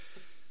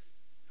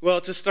Well,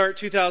 to start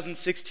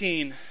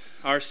 2016,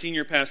 our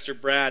senior pastor,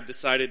 Brad,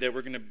 decided that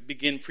we're going to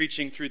begin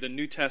preaching through the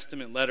New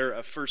Testament letter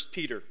of 1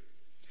 Peter.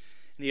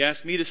 And he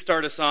asked me to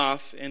start us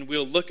off, and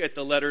we'll look at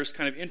the letter's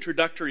kind of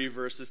introductory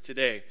verses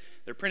today.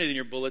 They're printed in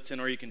your bulletin,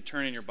 or you can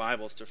turn in your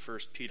Bibles to 1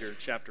 Peter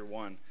chapter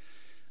 1.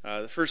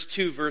 The first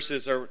two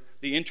verses are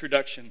the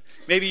introduction.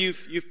 Maybe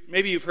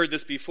you've heard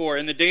this before.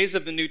 In the days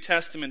of the New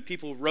Testament,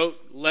 people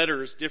wrote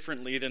letters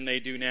differently than they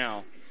do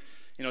now.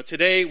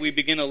 Today we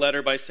begin a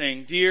letter by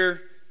saying,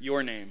 "Dear,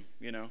 your name,"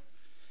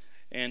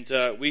 And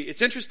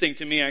it's interesting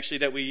to me, actually,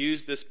 that we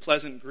use this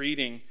pleasant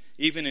greeting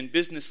even in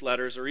business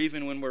letters or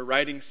even when we're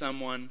writing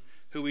someone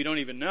who we don't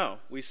even know.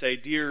 We say,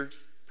 "Dear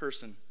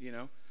person,"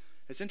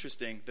 It's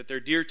interesting that they're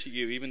dear to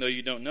you even though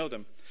you don't know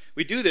them.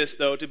 We do this,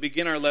 though, to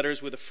begin our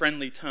letters with a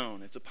friendly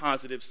tone. It's a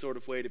positive sort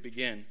of way to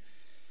begin.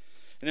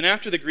 And then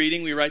after the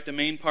greeting, we write the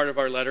main part of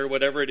our letter,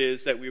 whatever it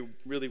is that we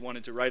really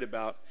wanted to write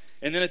about.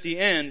 And then at the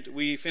end,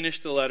 we finish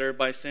the letter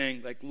by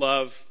saying,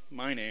 "Love,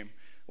 my name,"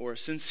 or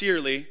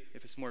 "Sincerely,"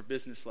 if it's more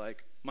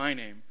businesslike, "my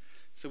name."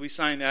 So we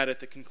sign that at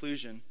the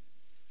conclusion.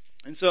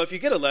 And so if you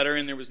get a letter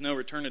and there was no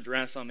return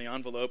address on the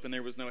envelope and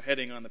there was no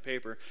heading on the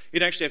paper,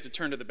 you'd actually have to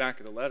turn to the back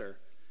of the letter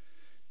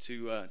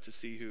to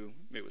see who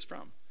it was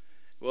from.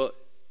 Well,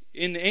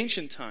 in the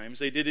ancient times,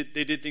 they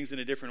did things in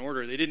a different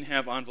order. They didn't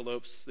have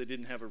envelopes. They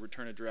didn't have a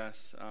return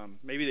address.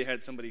 Maybe they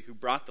had somebody who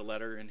brought the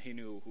letter and he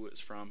knew who it was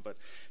from. But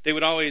they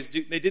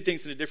did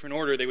things in a different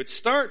order. They would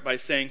start by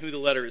saying who the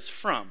letter is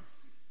from.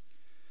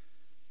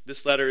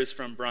 "This letter is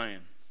from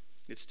Brian.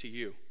 It's to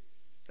you."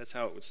 That's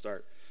how it would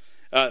start.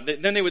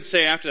 Then they would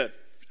say after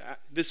that,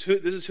 this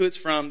is who it's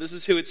from, this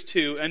is who it's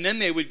to, and then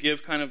they would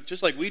give kind of,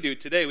 just like we do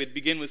today, we'd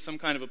begin with some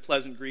kind of a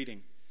pleasant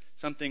greeting,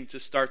 something to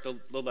start the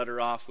letter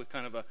off with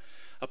kind of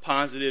a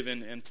positive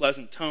and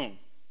pleasant tone.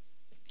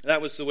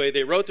 That was the way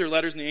they wrote their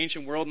letters in the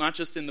ancient world, not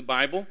just in the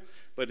Bible,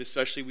 but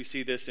especially we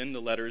see this in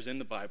the letters in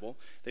the Bible.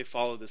 They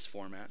follow this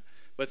format.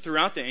 But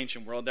throughout the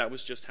ancient world, that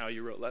was just how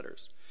you wrote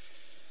letters.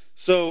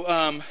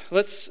 So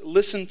let's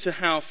listen to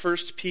how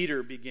 1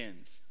 Peter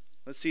begins.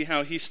 Let's see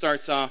how he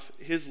starts off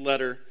his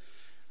letter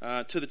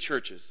to the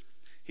churches.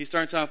 He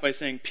starts off by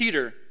saying,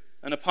 "Peter,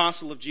 an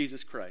apostle of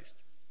Jesus Christ."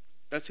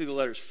 That's who the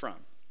letter's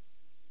from.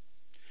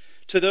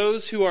 "To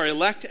those who are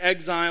elect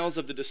exiles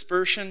of the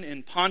dispersion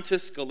in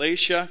Pontus,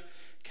 Galatia,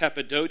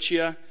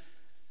 Cappadocia,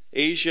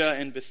 Asia,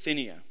 and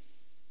Bithynia,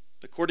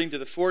 according to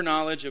the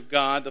foreknowledge of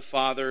God the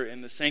Father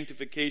and the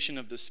sanctification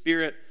of the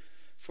Spirit,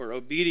 for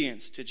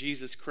obedience to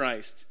Jesus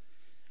Christ,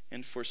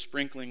 and for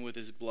sprinkling with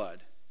his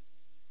blood."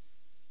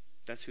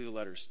 That's who the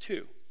letter's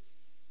to.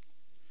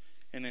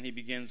 And then he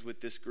begins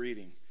with this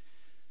greeting.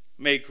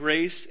 "May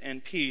grace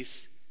and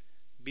peace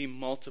be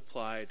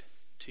multiplied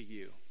to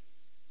you."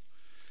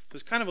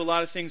 There's kind of a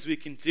lot of things we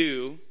can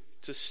do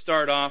to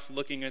start off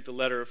looking at the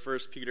letter of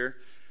 1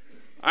 Peter.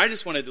 I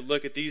just wanted to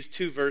look at these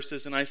two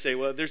verses and I say,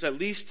 well, there's at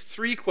least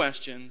three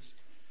questions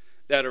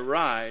that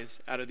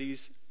arise out of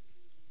these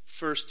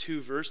first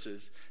two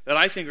verses that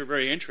I think are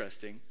very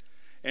interesting.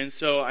 And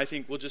so I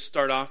think we'll just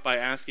start off by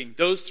asking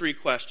those three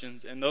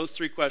questions, and those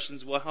three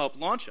questions will help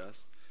launch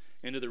us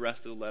into the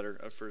rest of the letter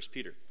of 1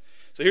 Peter.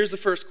 So here's the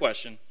first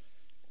question.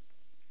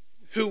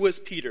 Who was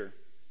Peter?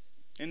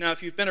 And now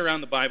if you've been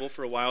around the Bible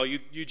for a while,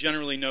 you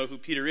generally know who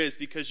Peter is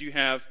because you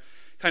have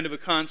kind of a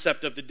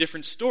concept of the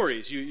different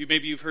stories.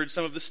 Maybe you've heard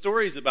some of the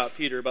stories about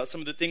Peter, about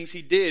some of the things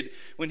he did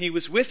when he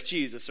was with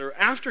Jesus or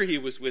after he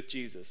was with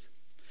Jesus.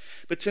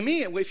 But to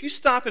me, if you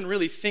stop and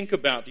really think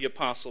about the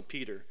Apostle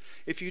Peter,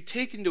 if you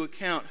take into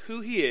account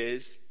who he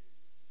is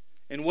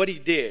and what he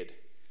did,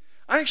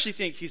 I actually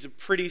think he's a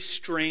pretty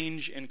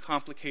strange and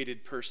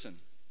complicated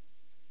person.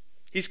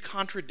 He's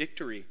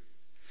contradictory.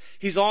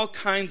 He's all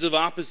kinds of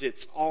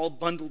opposites, all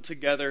bundled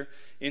together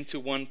into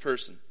one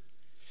person.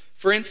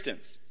 For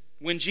instance,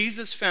 when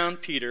Jesus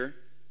found Peter,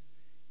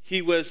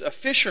 he was a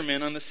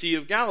fisherman on the Sea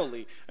of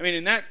Galilee. I mean,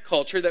 in that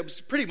culture, that was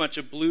pretty much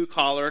a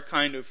blue-collar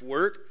kind of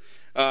work.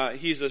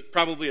 He's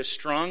probably a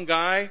strong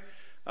guy.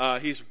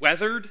 He's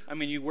weathered. I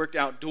mean, you worked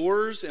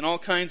outdoors in all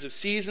kinds of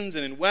seasons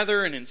and in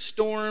weather and in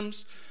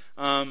storms.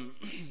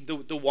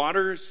 The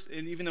waters,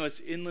 and even though it's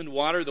inland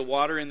water, the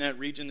water in that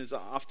region is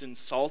often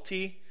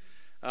salty,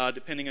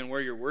 depending on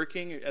where you're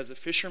working as a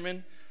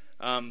fisherman.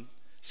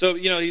 So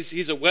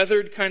he's a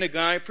weathered kind of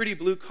guy, pretty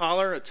blue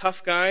collar, a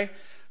tough guy.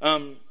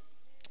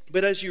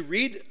 But as you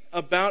read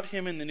about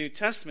him in the New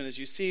Testament, as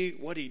you see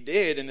what he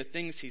did and the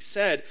things he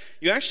said,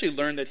 you actually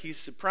learn that he's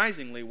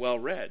surprisingly well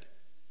read.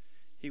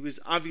 He was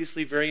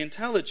obviously very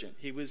intelligent.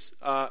 He was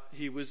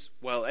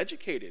well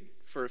educated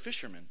for a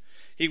fisherman.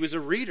 He was a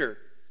reader.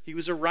 He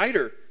was a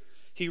writer.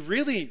 He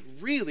really,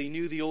 really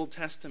knew the Old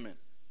Testament.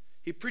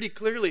 He pretty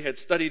clearly had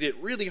studied it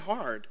really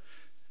hard,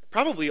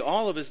 probably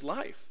all of his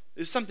life.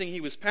 It's something he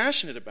was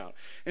passionate about.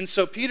 And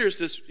so Peter's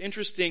this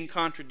interesting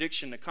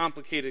contradiction, a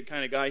complicated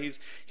kind of guy.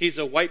 He's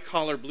a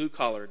white-collar,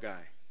 blue-collar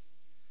guy.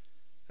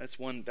 That's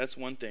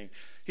one thing.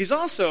 He's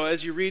also,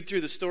 as you read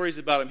through the stories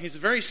about him, he's a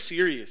very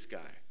serious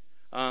guy.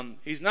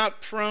 He's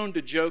not prone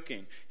to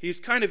joking. He's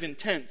kind of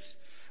intense.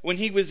 When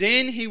he was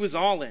in, he was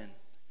all in.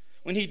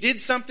 When he did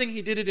something,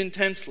 he did it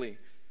intensely.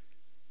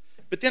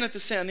 But then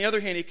on the other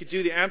hand, he could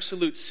do the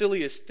absolute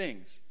silliest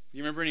things. Do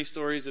you remember any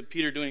stories of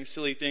Peter doing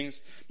silly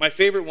things? My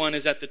favorite one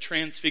is at the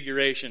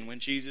Transfiguration, when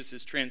Jesus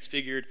is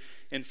transfigured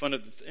in front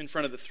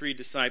of the three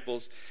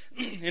disciples.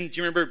 And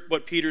do you remember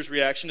what Peter's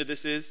reaction to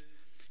this is?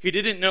 He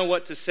didn't know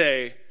what to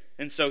say,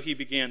 and so he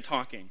began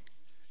talking.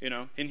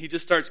 And he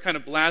just starts kind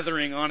of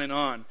blathering on and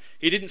on.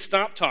 He didn't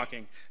stop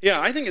talking.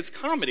 Yeah, I think it's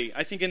comedy.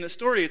 I think in the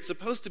story it's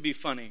supposed to be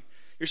funny.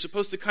 You're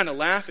supposed to kind of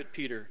laugh at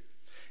Peter.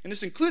 And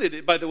this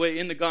included, by the way,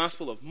 in the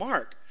Gospel of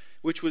Mark,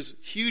 which was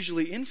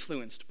hugely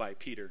influenced by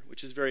Peter,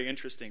 which is very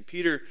interesting.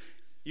 Peter,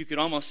 you could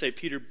almost say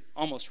Peter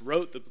almost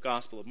wrote the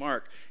Gospel of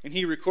Mark. And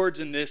he records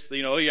in this,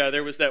 oh yeah,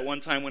 there was that one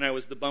time when I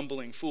was the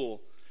bumbling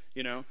fool,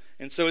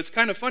 And so it's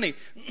kind of funny.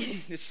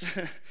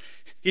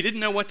 He didn't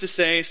know what to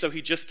say, so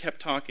he just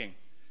kept talking.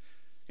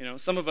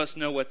 Some of us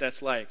know what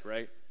that's like,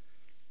 right?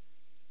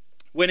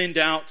 When in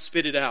doubt,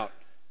 spit it out.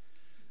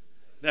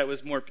 That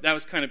was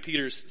kind of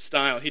Peter's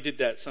style. He did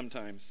that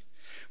sometimes.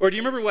 Or do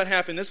you remember what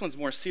happened? This one's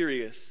more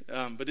serious,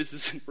 but this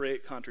is a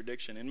great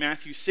contradiction. In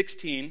Matthew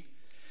 16,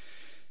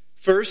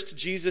 first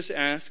Jesus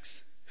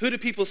asks, "Who do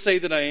people say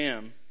that I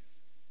am?"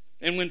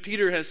 And when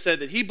Peter has said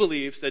that he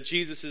believes that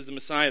Jesus is the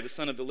Messiah, the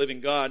Son of the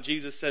living God,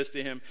 Jesus says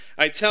to him,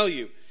 "I tell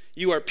you,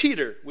 you are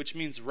Peter," which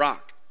means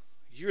rock.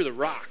 You're the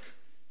rock.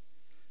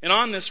 "And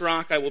on this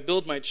rock I will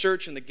build my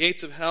church, and the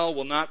gates of hell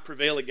will not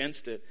prevail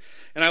against it.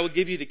 And I will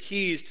give you the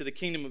keys to the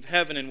kingdom of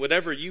heaven, and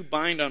whatever you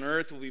bind on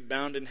earth will be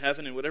bound in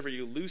heaven, and whatever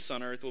you loose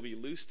on earth will be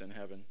loosed in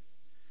heaven."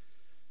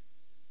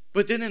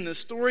 But then in the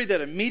story that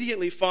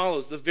immediately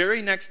follows, the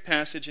very next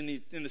passage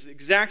in this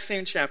exact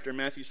same chapter,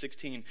 Matthew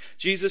 16,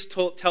 Jesus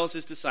tells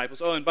his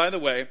disciples, "Oh, and by the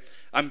way,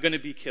 I'm going to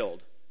be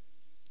killed."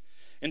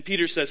 And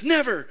Peter says,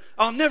 "Never!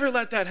 I'll never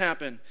let that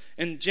happen."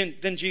 And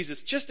then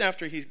Jesus, just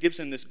after he gives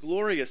him this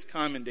glorious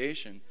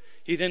commendation,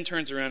 he then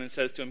turns around and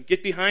says to him,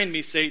 "Get behind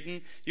me,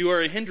 Satan. You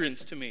are a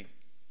hindrance to me.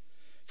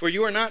 For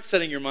you are not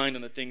setting your mind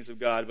on the things of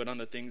God, but on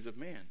the things of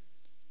man."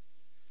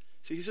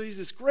 See, so he's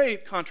this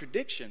great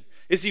contradiction.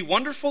 Is he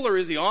wonderful or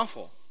is he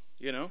awful?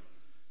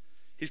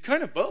 He's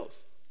kind of both.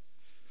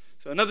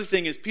 So another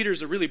thing is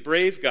Peter's a really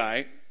brave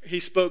guy. He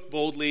spoke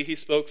boldly, he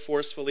spoke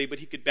forcefully, but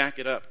he could back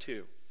it up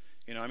too.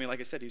 Like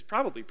I said, he's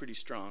probably pretty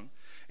strong.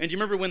 And do you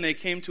remember when they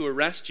came to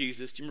arrest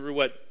Jesus? Do you remember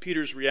what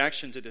Peter's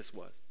reaction to this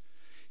was?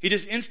 He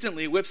just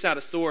instantly whips out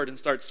a sword and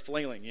starts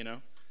flailing,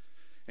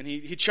 And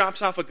he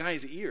chops off a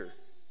guy's ear.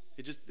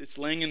 It's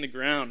laying in the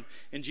ground,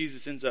 and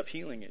Jesus ends up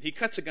healing it. He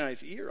cuts a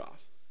guy's ear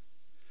off.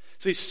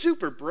 So he's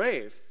super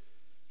brave.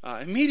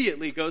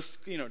 Immediately goes,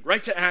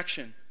 right to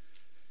action.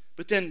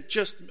 But then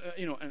just,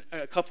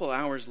 a couple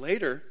hours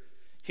later,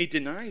 he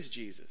denies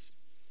Jesus.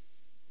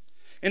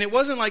 And it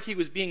wasn't like he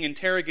was being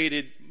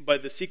interrogated by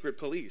the secret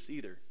police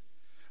either.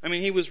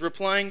 He was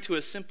replying to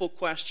a simple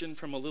question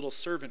from a little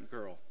servant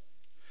girl.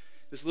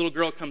 This little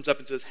girl comes up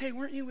and says, "Hey,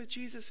 weren't you with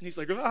Jesus?" And he's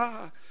like,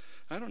 I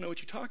don't know what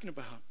you're talking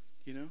about,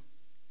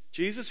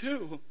 "Jesus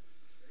who?"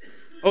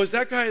 "Oh, is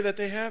that guy that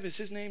they have, is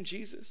his name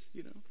Jesus?"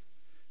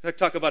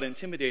 Talk about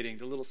intimidating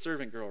the little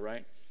servant girl,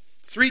 right?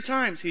 3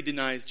 times he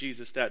denies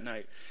Jesus that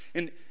night.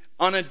 And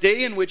on a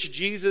day in which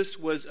Jesus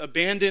was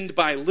abandoned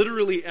by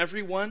literally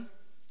everyone,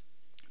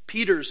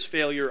 Peter's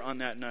failure on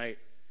that night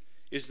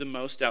is the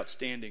most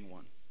outstanding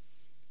one.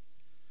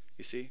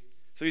 You see?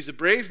 So he's a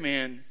brave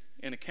man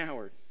and a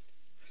coward.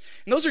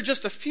 And those are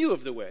just a few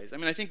of the ways.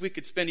 I think we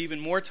could spend even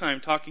more time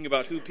talking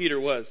about who Peter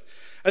was.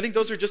 I think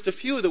those are just a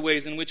few of the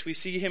ways in which we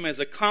see him as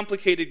a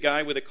complicated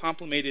guy with a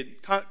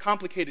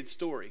complicated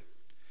story.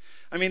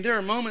 There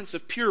are moments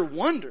of pure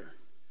wonder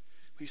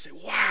where you say,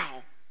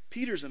 "Wow,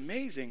 Peter's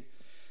amazing."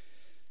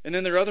 And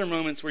then there are other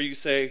moments where you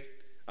say,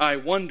 "I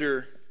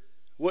wonder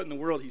what in the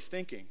world he's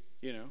thinking,"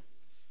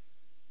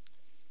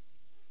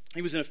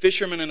 He was a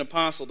fisherman and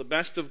apostle, the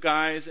best of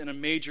guys and a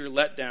major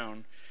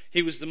letdown.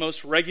 He was the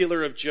most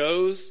regular of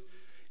Joes,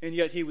 and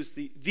yet he was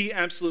the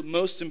absolute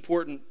most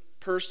important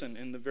person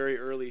in the very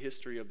early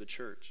history of the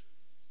church.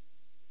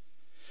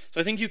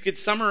 So I think you could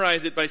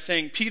summarize it by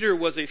saying Peter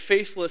was a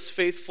faithless,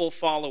 faithful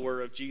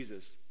follower of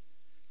Jesus.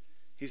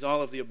 He's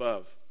all of the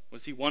above.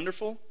 Was he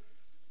wonderful?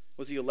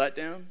 Was he a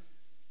letdown?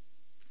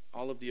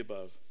 All of the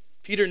above.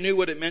 Peter knew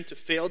what it meant to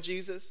fail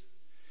Jesus.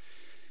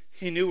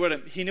 He knew what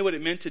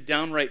it meant to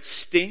downright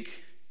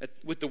stink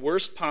with the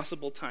worst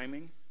possible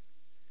timing.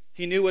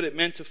 He knew what it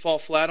meant to fall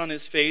flat on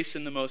his face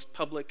in the most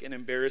public and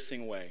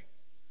embarrassing way.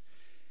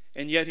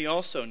 And yet he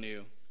also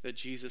knew that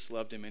Jesus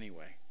loved him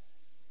anyway.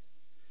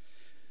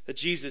 That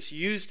Jesus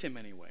used him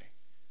anyway.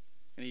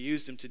 And he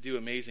used him to do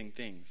amazing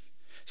things.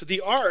 So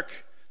the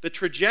arc, the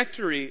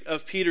trajectory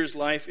of Peter's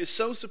life is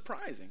so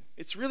surprising.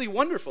 It's really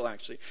wonderful,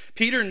 actually.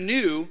 Peter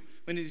knew,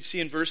 when did you see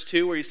in verse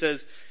 2 where he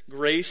says,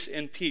 "Grace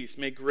and peace.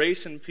 May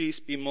grace and peace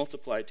be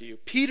multiplied to you."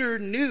 Peter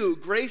knew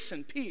grace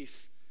and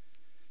peace.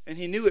 And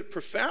he knew it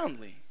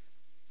profoundly.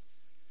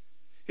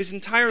 His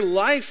entire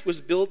life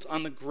was built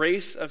on the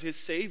grace of his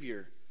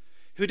Savior,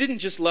 who didn't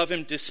just love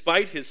him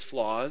despite his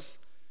flaws,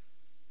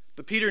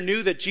 but Peter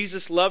knew that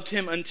Jesus loved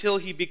him until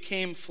he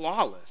became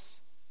flawless.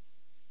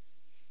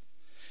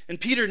 And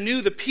Peter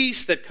knew the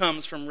peace that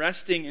comes from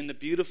resting in the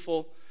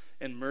beautiful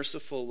and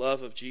merciful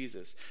love of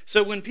Jesus.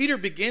 So when Peter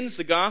begins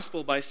the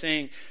gospel by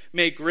saying,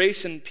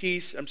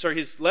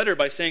 his letter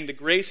by saying,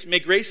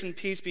 may grace and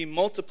peace be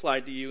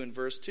multiplied to you in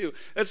verse 2,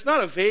 that's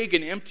not a vague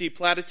and empty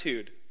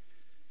platitude.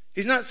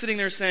 He's not sitting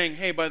there saying,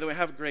 hey, by the way,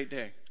 have a great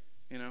day.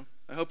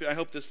 I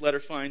hope this letter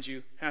finds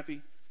you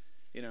happy.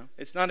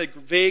 It's not a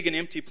vague and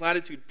empty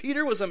platitude.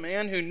 Peter was a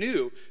man who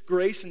knew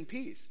grace and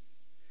peace.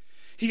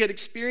 He had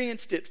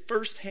experienced it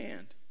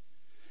firsthand.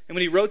 And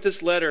when he wrote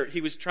this letter,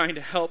 he was trying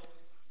to help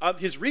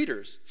his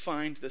readers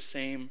find the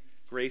same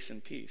grace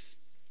and peace.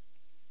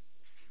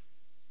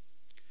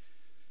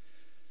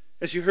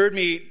 As you heard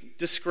me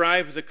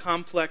describe the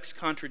complex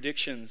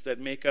contradictions that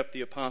make up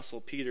the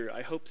Apostle Peter,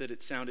 I hope that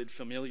it sounded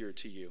familiar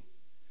to you.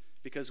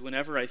 Because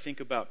whenever I think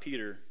about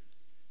Peter,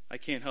 I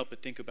can't help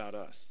but think about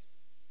us.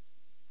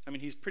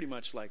 He's pretty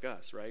much like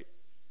us, right?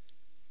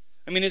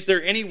 Is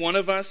there any one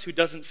of us who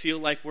doesn't feel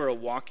like we're a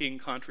walking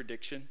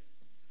contradiction?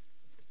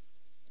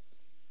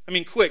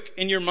 Quick,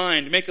 in your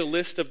mind, make a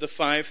list of the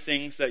 5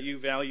 things that you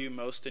value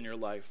most in your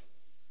life.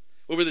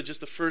 What were just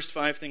the first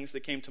 5 things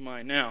that came to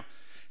mind? Now,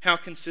 how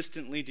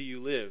consistently do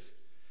you live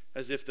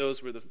as if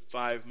those were the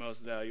 5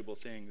 most valuable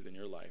things in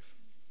your life?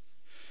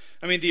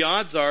 The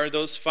odds are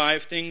those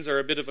 5 things are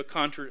a bit of a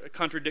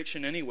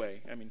contradiction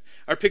anyway.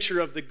 Our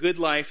picture of the good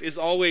life is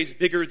always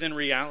bigger than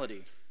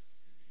reality.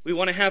 We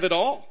want to have it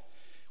all.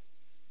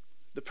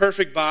 The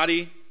perfect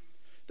body,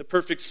 the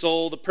perfect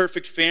soul, the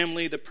perfect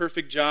family, the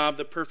perfect job,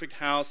 the perfect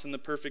house, and the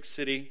perfect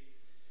city.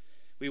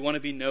 We want to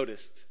be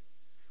noticed.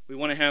 We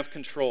want to have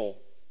control.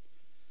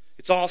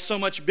 It's all so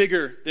much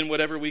bigger than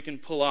whatever we can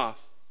pull off.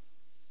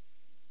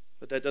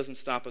 But that doesn't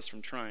stop us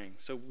from trying.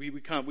 So we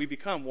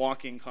become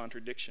walking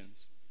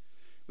contradictions.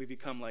 We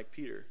become like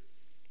Peter.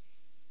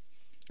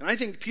 And I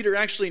think Peter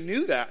actually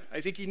knew that.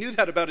 I think he knew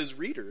that about his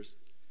readers.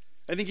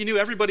 I think he knew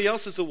everybody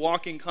else is a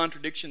walking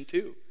contradiction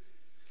too.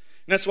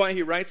 And that's why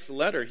he writes the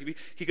letter.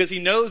 Because he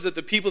knows that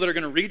the people that are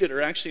going to read it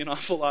are actually an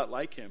awful lot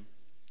like him.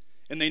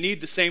 And they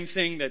need the same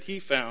thing that he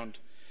found.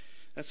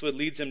 That's what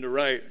leads him to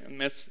write.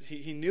 And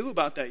he knew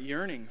about that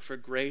yearning for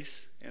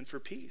grace and for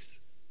peace.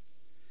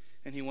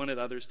 And he wanted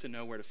others to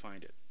know where to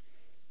find it.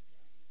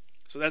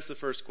 So that's the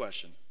first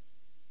question.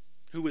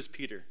 Who was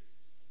Peter?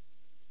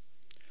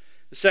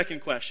 The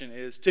second question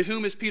is, to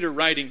whom is Peter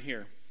writing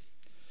here?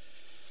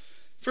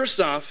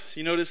 First off,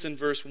 you notice in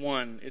verse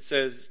 1, it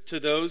says, to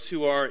those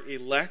who are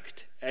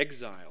elect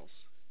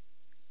exiles.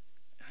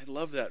 I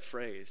love that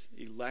phrase,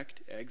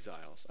 elect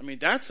exiles.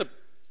 That's a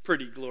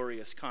pretty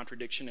glorious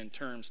contradiction in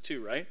terms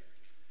too, right?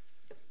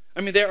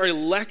 They are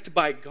elect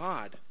by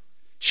God,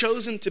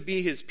 chosen to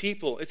be his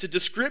people. It's a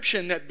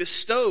description that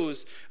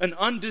bestows an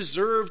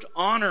undeserved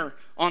honor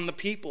on the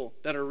people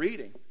that are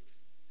reading.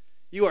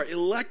 You are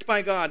elect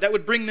by God. That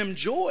would bring them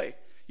joy.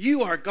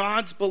 You are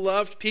God's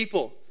beloved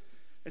people.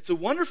 It's a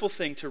wonderful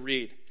thing to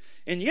read.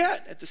 And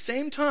yet, at the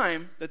same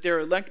time that they're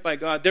elect by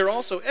God, they're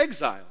also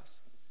exiles.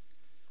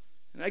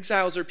 And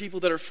exiles are people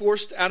that are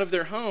forced out of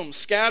their homes,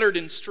 scattered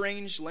in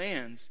strange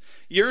lands,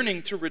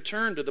 yearning to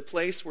return to the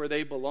place where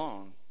they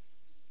belong.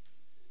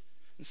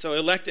 And so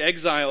elect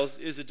exiles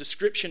is a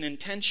description in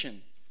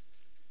tension.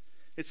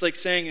 It's like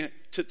saying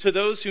to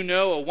those who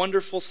know a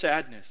wonderful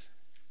sadness,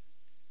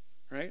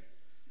 right?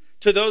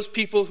 To those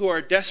people who are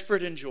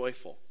desperate and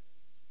joyful.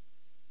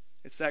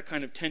 It's that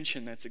kind of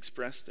tension that's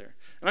expressed there.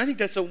 And I think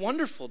that's a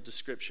wonderful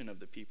description of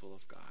the people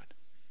of God.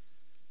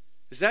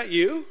 Is that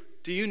you?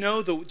 Do you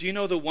know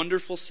the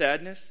wonderful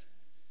sadness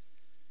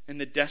and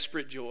the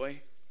desperate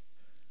joy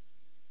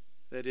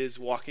that is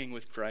walking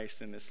with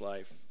Christ in this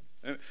life?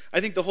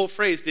 I think the whole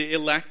phrase, the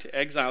elect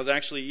exiles,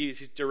 actually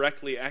is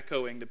directly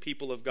echoing the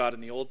people of God in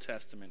the Old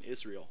Testament,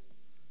 Israel.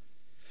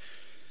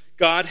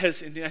 God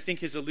has, and I think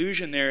his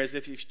allusion there is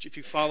if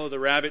you follow the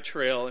rabbit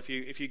trail, if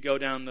you go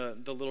down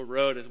the little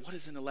road, is what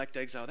is an elect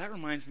exile? That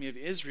reminds me of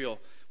Israel.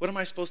 What am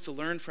I supposed to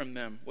learn from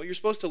them? What you're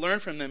supposed to learn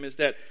from them is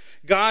that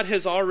God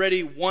has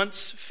already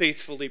once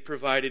faithfully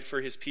provided for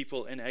his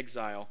people in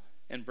exile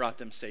and brought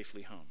them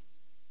safely home.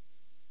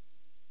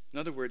 In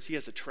other words, he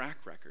has a track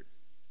record.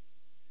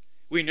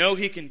 We know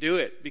he can do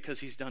it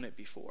because he's done it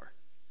before,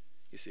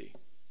 you see.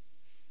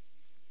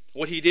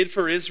 What he did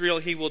for Israel,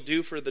 he will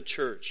do for the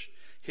church,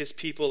 his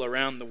people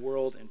around the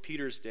world in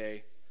Peter's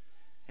day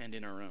and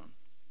in our own.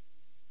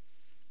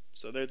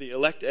 So they're the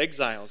elect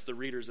exiles, the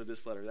readers of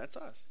this letter. That's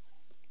us.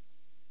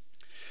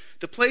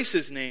 The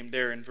places named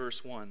there in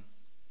verse 1.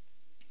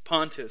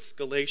 Pontus,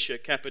 Galatia,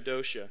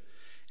 Cappadocia,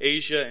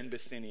 Asia, and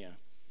Bithynia.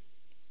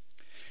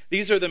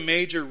 These are the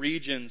major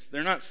regions.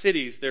 They're not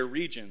cities, they're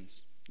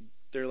regions.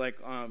 They're like,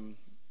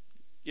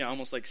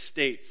 almost like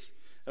states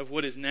of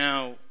what is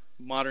now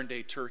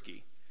modern-day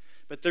Turkey.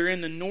 But they're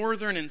in the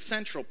northern and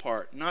central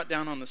part, not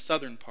down on the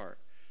southern part.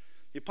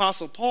 The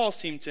Apostle Paul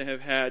seemed to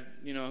have had,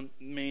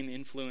 main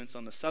influence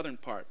on the southern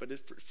part. But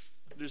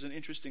there's an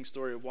interesting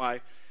story of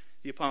why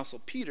the Apostle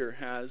Peter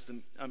has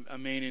a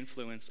main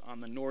influence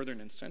on the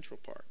northern and central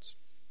parts.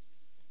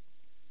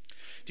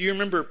 Do you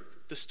remember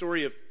the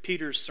story of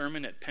Peter's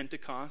sermon at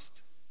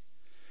Pentecost?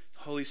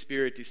 Holy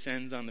Spirit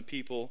descends on the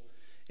people,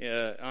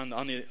 on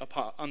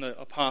the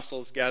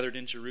apostles gathered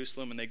in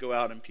Jerusalem, and they go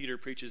out, and Peter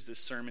preaches this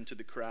sermon to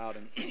the crowd,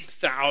 and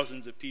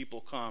thousands of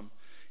people come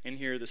and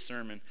hear the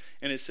sermon.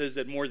 And it says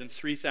that more than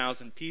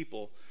 3,000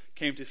 people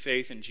came to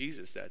faith in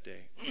Jesus that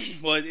day.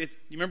 Well, you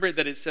remember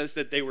that it says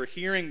that they were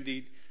hearing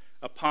the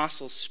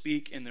apostles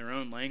speak in their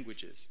own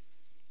languages.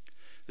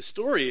 The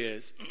story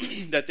is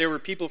that there were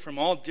people from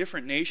all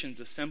different nations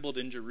assembled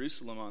in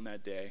Jerusalem on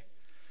that day.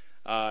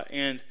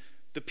 And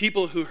the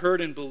people who heard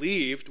and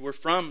believed were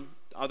from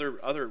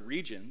other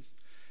regions.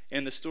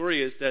 And the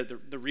story is that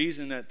the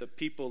reason that the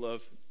people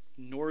of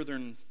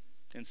northern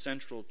and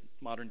central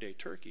modern-day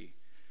Turkey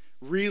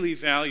really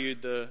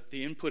valued the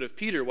input of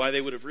Peter, why they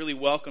would have really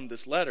welcomed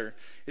this letter,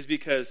 is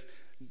because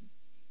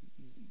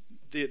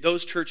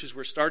those churches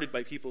were started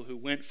by people who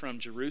went from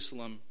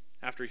Jerusalem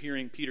after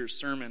hearing Peter's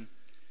sermon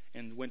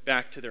and went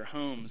back to their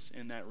homes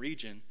in that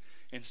region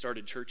and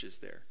started churches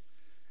there.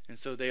 And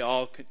so they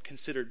all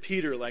considered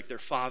Peter like their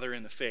father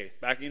in the faith.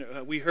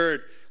 We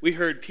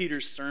heard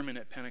Peter's sermon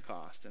at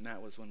Pentecost, and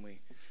that was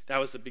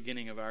the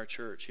beginning of our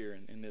church here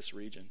in this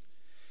region.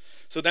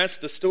 So that's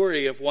the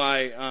story of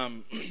why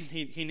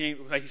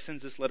why he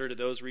sends this letter to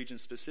those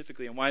regions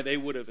specifically, and why they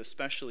would have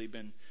especially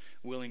been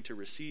willing to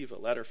receive a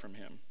letter from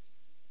him.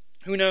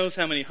 Who knows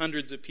how many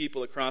hundreds of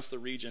people across the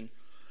region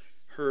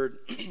heard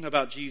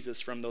about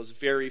Jesus from those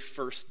very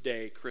first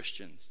day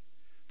Christians,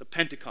 the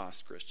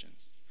Pentecost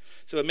Christians.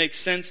 So it makes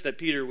sense that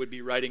Peter would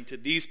be writing to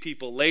these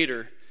people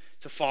later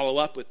to follow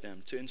up with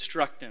them, to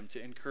instruct them,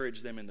 to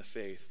encourage them in the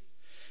faith.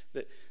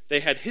 That they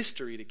had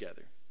history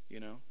together,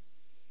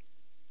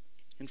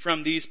 And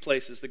from these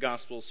places, the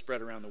gospel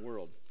spread around the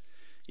world,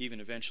 even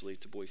eventually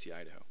to Boise,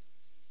 Idaho.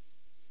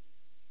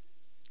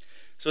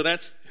 So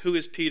that's who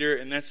is Peter,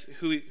 and that's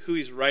who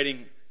he's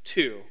writing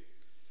to.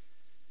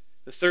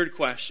 The third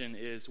question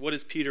is, what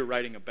is Peter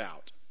writing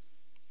about?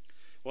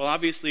 Well,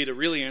 obviously, to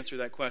really answer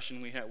that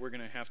question, we're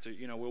going to have to,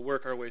 we'll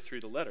work our way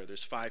through the letter.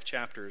 There's 5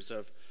 chapters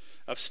of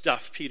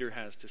stuff Peter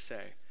has to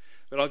say.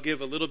 But I'll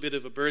give a little bit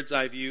of a bird's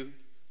eye view,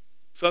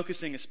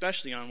 focusing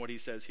especially on what he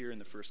says here in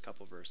the first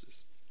couple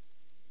verses.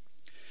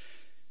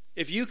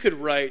 If you could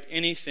write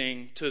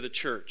anything to the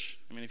church,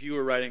 if you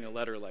were writing a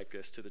letter like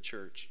this to the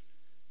church,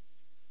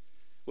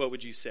 what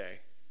would you say?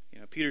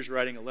 Peter's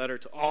writing a letter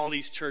to all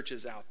these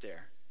churches out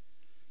there.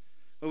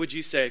 What would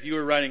you say if you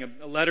were writing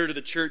a letter to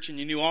the church and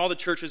you knew all the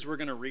churches were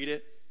going to read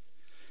it?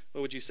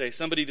 What would you say?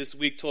 Somebody this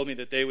week told me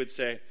that they would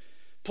say,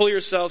 pull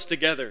yourselves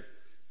together.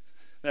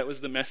 That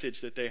was the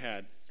message that they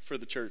had for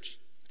the church.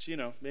 Which,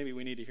 maybe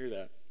we need to hear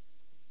that.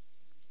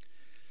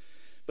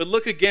 But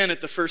look again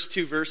at the first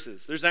 2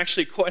 verses. There's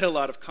actually quite a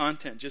lot of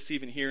content just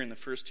even here in the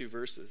first 2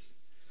 verses.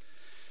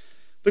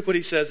 Look what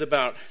he says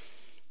about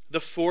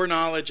the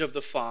foreknowledge of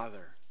the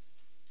Father,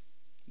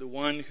 the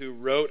one who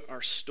wrote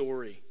our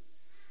story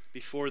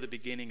before the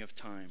beginning of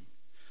time.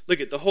 Look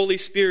at the Holy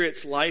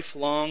Spirit's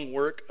lifelong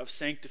work of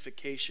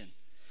sanctification,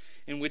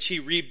 in which he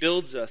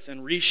rebuilds us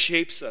and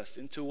reshapes us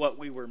into what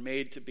we were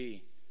made to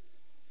be.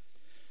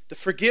 The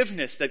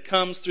forgiveness that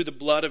comes through the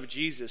blood of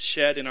Jesus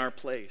shed in our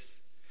place.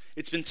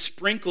 It's been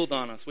sprinkled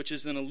on us, which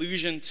is an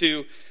allusion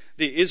to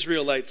the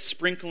Israelites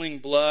sprinkling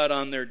blood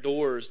on their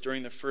doors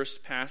during the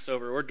first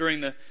Passover, or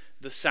during the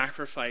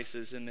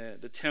sacrifices in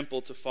the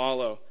temple to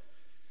follow.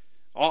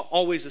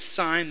 Always a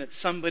sign that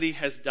somebody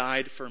has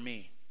died for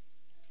me.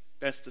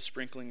 That's the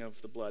sprinkling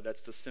of the blood.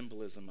 That's the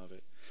symbolism of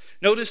it.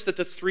 Notice that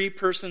the 3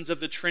 persons of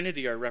the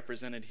Trinity are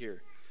represented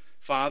here.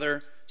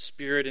 Father,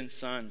 Spirit, and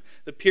Son.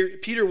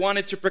 Peter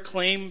wanted to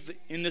proclaim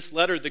in this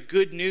letter the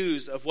good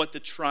news of what the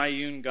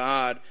triune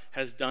God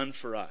has done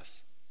for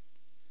us.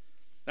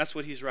 That's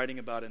what he's writing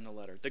about in the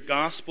letter. The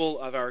gospel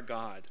of our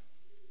God.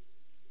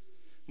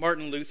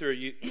 Martin Luther,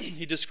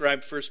 he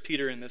described 1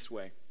 Peter in this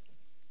way.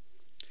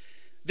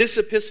 This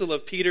epistle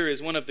of Peter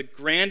is one of the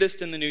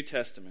grandest in the New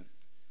Testament.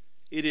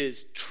 It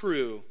is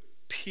true,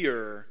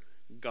 pure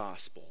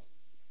gospel.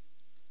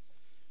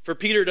 For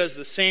Peter does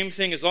the same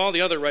thing as all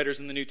the other writers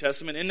in the New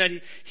Testament, in that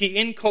he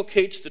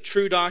inculcates the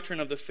true doctrine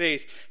of the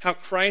faith, how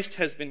Christ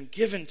has been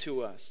given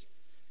to us.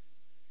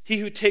 He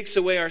who takes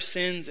away our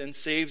sins and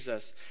saves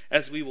us,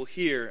 as we will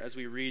hear as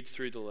we read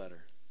through the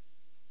letter.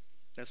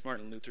 That's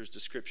Martin Luther's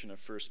description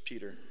of 1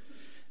 Peter.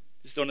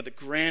 It's one of the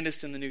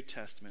grandest in the New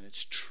Testament.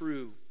 It's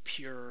true,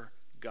 pure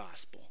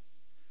gospel.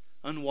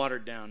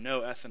 Unwatered down, no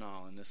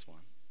ethanol in this one.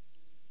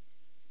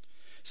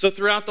 So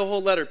throughout the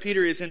whole letter,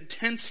 Peter is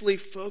intensely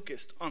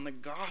focused on the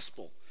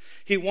gospel.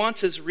 He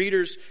wants his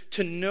readers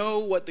to know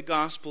what the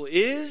gospel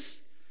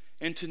is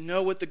and to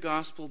know what the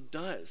gospel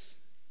does.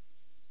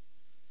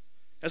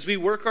 As we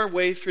work our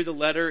way through the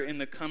letter in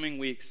the coming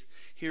weeks,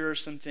 here are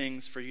some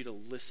things for you to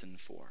listen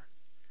for.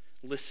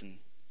 Listen.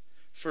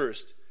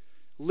 First,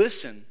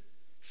 listen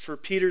for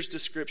Peter's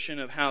description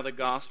of how the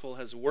gospel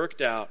has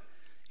worked out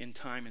in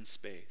time and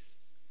space.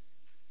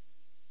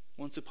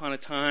 Once upon a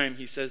time,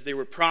 he says, they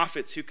were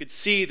prophets who could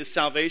see the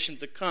salvation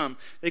to come.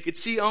 They could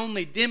see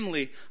only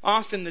dimly,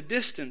 off in the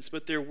distance,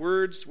 but their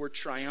words were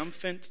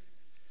triumphant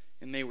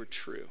and they were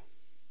true.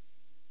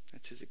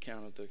 That's his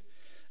account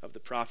of the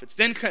prophets.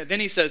 Then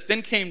he says,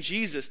 then came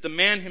Jesus, the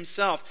man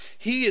himself.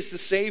 He is the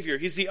Savior.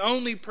 He's the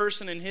only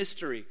person in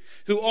history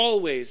who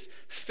always,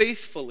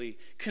 faithfully,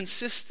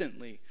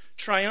 consistently,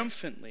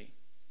 triumphantly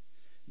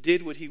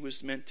did what he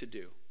was meant to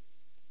do.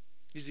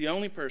 He's the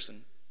only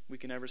person we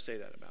can ever say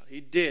that about.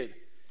 He did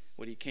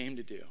what he came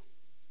to do,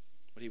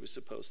 what he was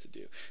supposed to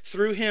do.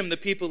 Through him, the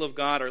people of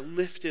God are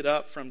lifted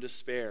up from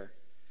despair.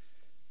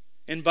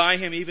 And by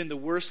him, even the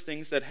worst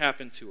things that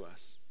happen to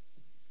us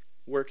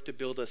work to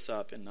build us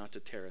up and not to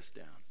tear us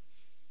down.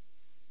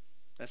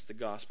 That's the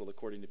gospel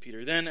according to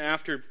Peter. Then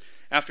after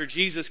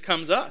Jesus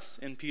comes us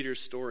in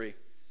Peter's story.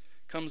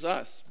 Comes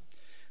us.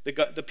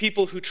 The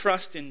people who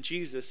trust in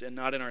Jesus and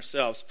not in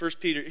ourselves. First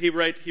Peter, he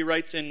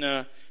writes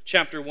in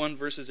chapter 1,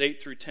 verses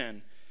 8 through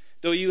 10.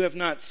 Though you have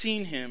not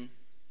seen him,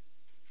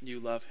 you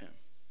love him.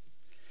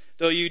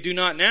 Though you do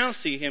not now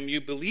see him,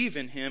 you believe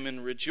in him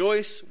and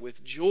rejoice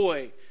with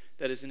joy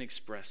that is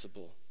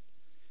inexpressible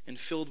and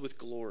filled with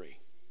glory,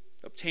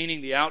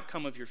 obtaining the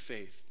outcome of your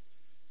faith,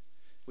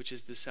 which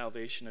is the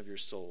salvation of your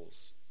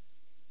souls.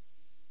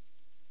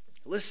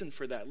 Listen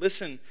for that.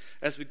 Listen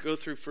as we go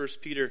through 1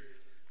 Peter.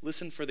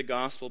 Listen for the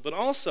gospel, but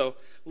also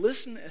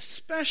listen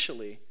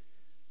especially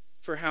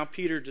for how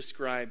Peter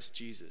describes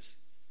Jesus.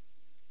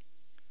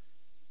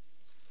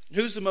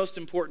 Who's the most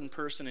important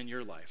person in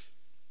your life?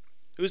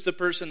 Who's the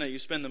person that you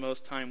spend the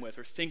most time with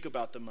or think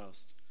about the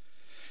most?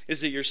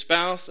 Is it your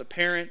spouse, a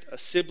parent, a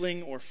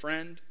sibling, or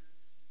friend?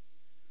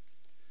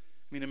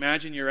 I mean,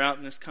 imagine you're out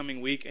in this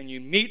coming week and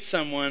you meet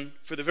someone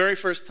for the very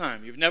first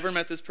time. You've never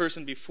met this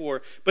person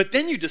before, but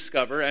then you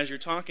discover, as you're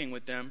talking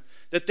with them,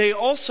 that they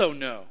also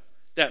know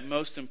that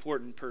most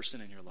important person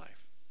in your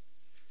life.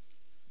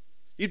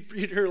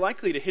 You're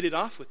likely to hit it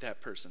off with that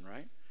person,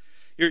 right?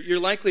 You're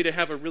likely to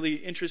have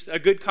a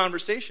good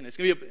conversation. It's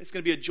going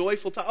to be a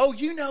joyful time. Oh,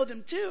 you know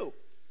them too.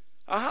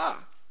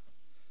 Aha.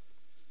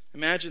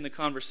 Imagine the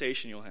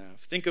conversation you'll have.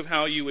 Think of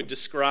how you would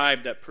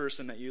describe that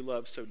person that you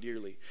love so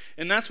dearly.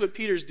 And that's what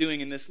Peter's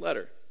doing in this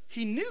letter.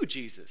 He knew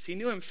Jesus. He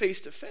knew him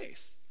face to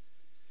face.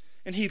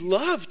 And he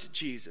loved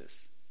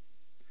Jesus.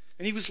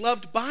 And he was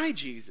loved by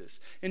Jesus.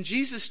 And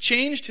Jesus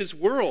changed his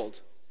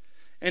world.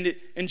 And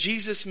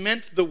Jesus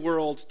meant the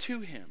world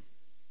to him.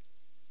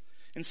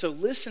 And so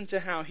listen to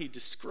how he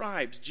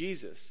describes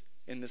Jesus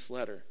in this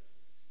letter.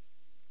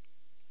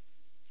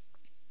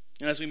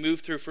 And as we move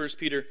through 1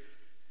 Peter,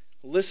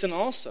 listen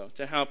also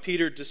to how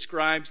Peter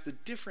describes the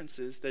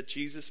differences that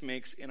Jesus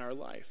makes in our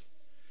life.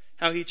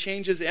 How he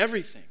changes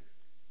everything.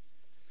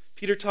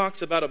 Peter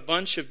talks about a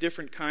bunch of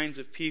different kinds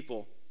of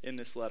people in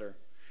this letter.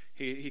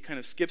 He kind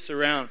of skips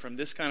around from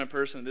this kind of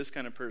person to this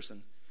kind of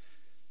person.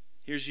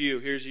 Here's you,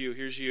 here's you,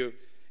 here's you.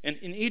 And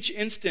in each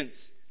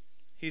instance,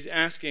 he's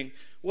asking,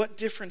 what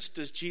difference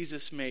does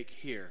Jesus make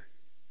here?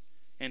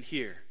 And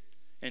here,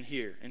 and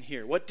here, and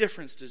here. What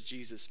difference does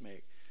Jesus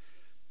make?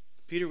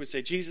 Peter would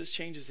say, Jesus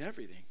changes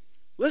everything.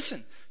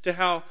 Listen to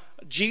how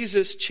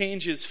Jesus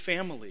changes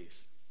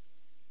families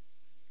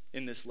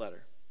in this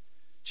letter.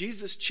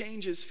 Jesus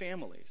changes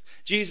families.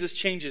 Jesus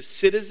changes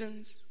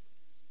citizens.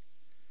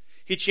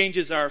 He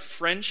changes our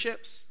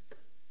friendships.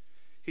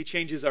 He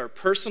changes our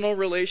personal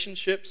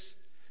relationships.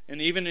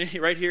 And even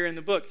right here in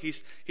the book,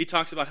 he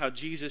talks about how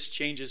Jesus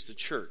changes the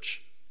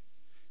church.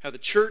 How the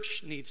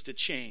church needs to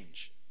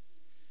change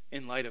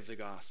in light of the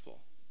gospel.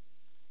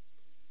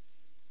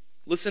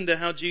 Listen to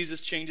how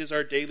Jesus changes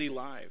our daily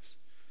lives.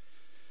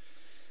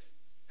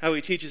 How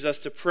he teaches us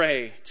to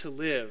pray, to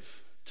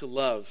live, to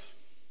love.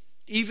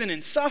 Even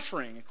in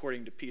suffering,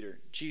 according to Peter,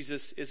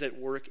 Jesus is at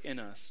work in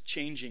us,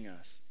 changing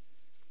us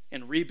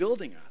and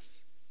rebuilding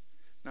us,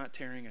 not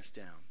tearing us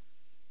down.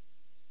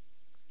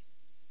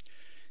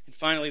 And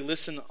finally,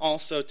 listen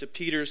also to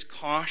Peter's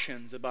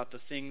cautions about the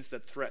things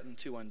that threaten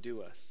to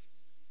undo us.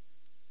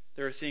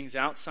 There are things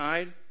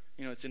outside.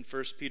 It's in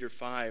 1 Peter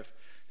 5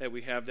 that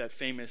we have that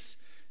famous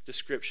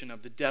description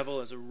of the devil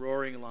as a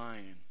roaring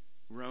lion,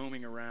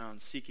 roaming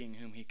around, seeking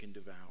whom he can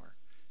devour.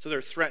 So there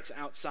are threats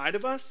outside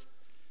of us,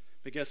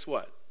 but guess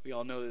what? We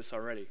all know this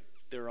already.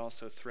 There are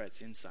also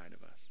threats inside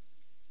of us.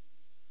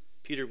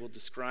 Peter will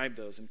describe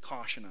those and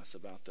caution us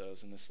about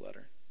those in this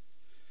letter.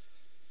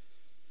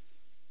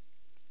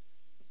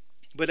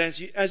 But as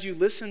you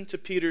listen to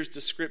Peter's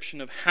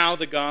description of how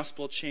the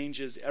gospel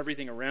changes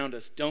everything around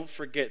us, don't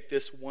forget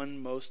this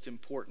one most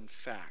important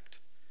fact.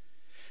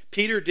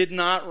 Peter did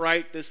not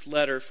write this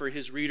letter for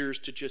his readers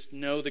to just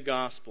know the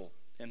gospel,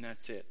 and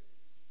that's it.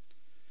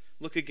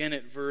 Look again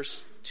at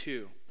verse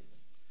 2.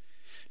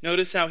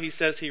 Notice how he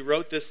says he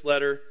wrote this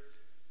letter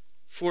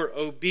for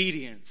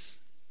obedience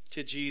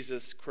to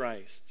Jesus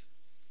Christ.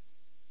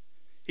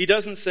 He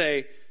doesn't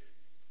say,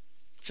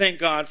 thank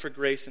God for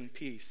grace and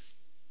peace.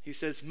 He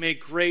says, may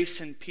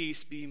grace and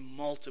peace be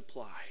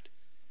multiplied.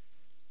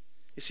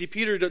 You see,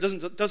 Peter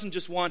doesn't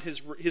just want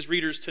his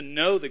readers to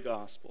know the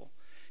gospel.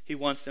 He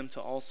wants them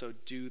to also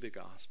do the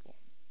gospel.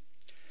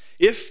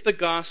 If the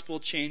gospel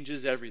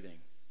changes everything,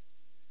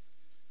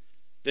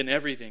 then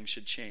everything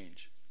should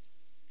change.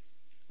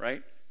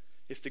 Right?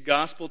 If the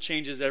gospel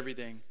changes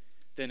everything,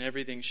 then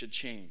everything should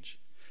change.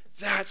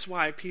 That's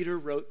why Peter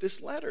wrote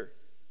this letter,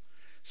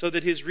 so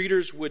that his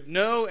readers would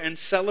know and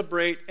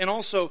celebrate and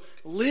also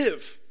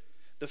live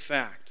the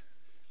fact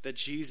that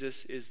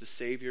Jesus is the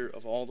Savior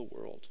of all the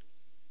world.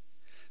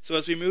 So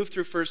as we move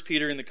through 1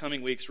 Peter in the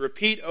coming weeks,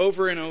 repeat this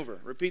over and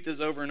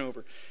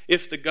over.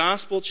 If the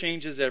gospel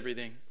changes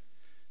everything,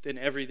 then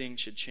everything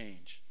should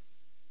change.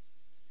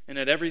 And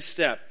at every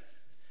step,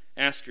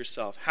 ask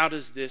yourself, how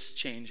does this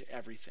change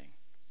everything?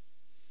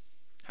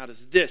 How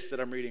does this that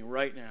I'm reading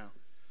right now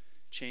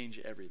change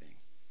everything?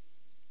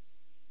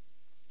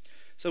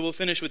 So we'll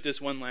finish with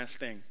this one last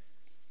thing.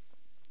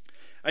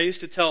 I used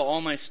to tell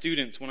all my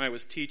students when I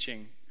was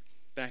teaching,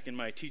 back in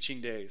my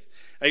teaching days,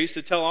 I used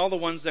to tell all the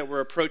ones that were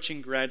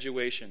approaching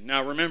graduation,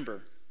 now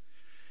remember,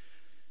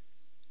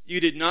 you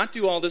did not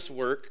do all this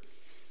work,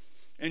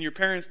 and your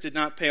parents did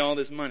not pay all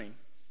this money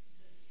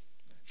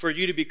for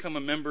you to become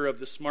a member of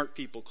the Smart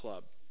People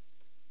Club.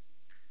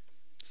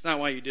 It's not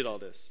why you did all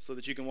this, so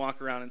that you can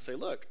walk around and say,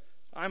 look,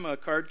 I'm a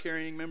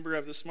card-carrying member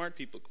of the Smart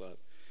People Club.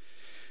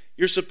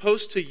 You're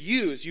supposed to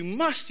use, you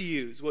must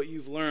use what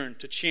you've learned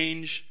to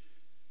change,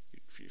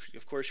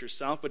 of course,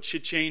 yourself, but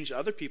should change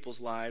other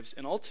people's lives.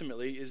 And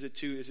ultimately, is it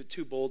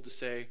too bold to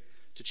say,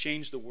 to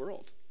change the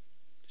world,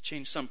 to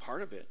change some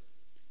part of it,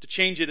 to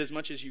change it as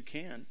much as you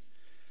can,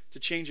 to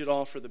change it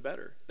all for the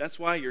better? That's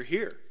why you're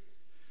here,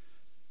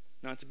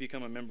 not to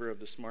become a member of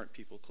the Smart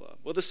People Club.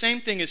 Well, the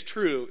same thing is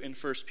true in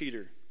 1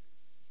 Peter.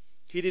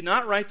 He did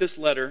not write this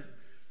letter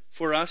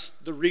for us,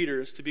 the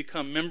readers, to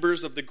become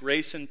members of the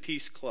Grace and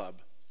Peace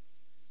Club.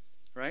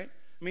 Right?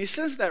 I mean, he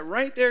says that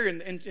right there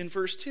in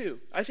verse 2.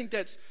 I think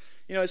that's,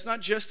 it's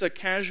not just a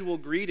casual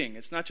greeting.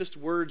 It's not just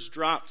words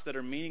dropped that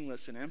are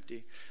meaningless and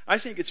empty. I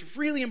think it's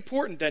really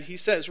important that he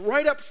says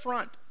right up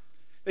front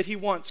that he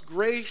wants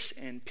grace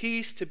and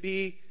peace to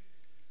be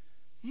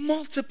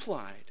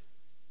multiplied.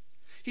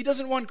 He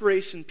doesn't want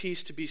grace and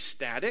peace to be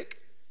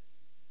static.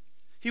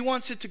 He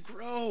wants it to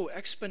grow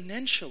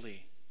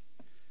exponentially.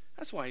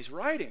 That's why he's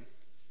writing.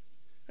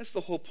 That's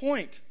the whole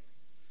point.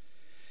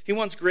 He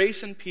wants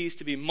grace and peace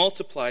to be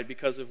multiplied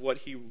because of what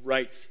he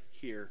writes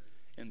here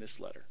in this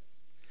letter.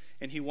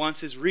 And he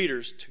wants his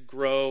readers to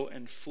grow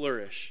and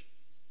flourish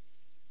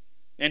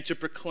and to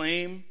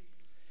proclaim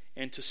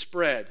and to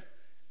spread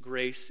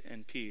grace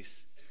and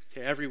peace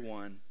to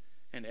everyone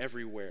and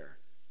everywhere.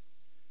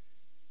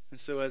 And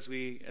so as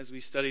we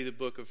study the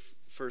book of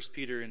 1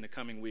 Peter in the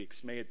coming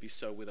weeks, may it be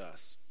so with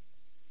us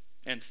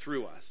and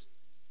through us.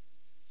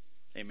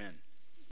 Amen.